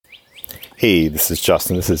Hey, this is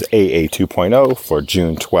Justin. This is AA 2.0 for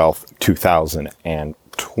June 12th,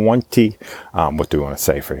 2020. What do we want to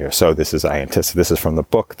say for here? So this is from the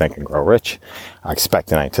book, Think and Grow Rich. I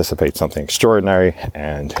expect and I anticipate something extraordinary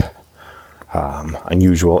and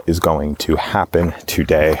unusual is going to happen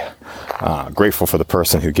today. Grateful for the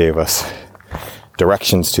person who gave us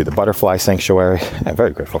directions to the butterfly sanctuary. I'm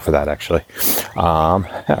very grateful for that, actually.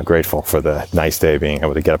 Grateful for the nice day, being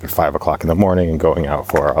able to get up at 5 o'clock in the morning and going out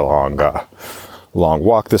for a long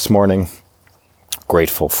walk this morning.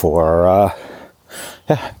 Grateful for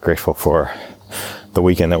the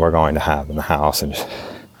weekend that we're going to have in the house, and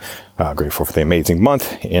grateful for the amazing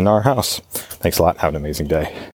month in our house. Thanks a lot. Have an amazing day.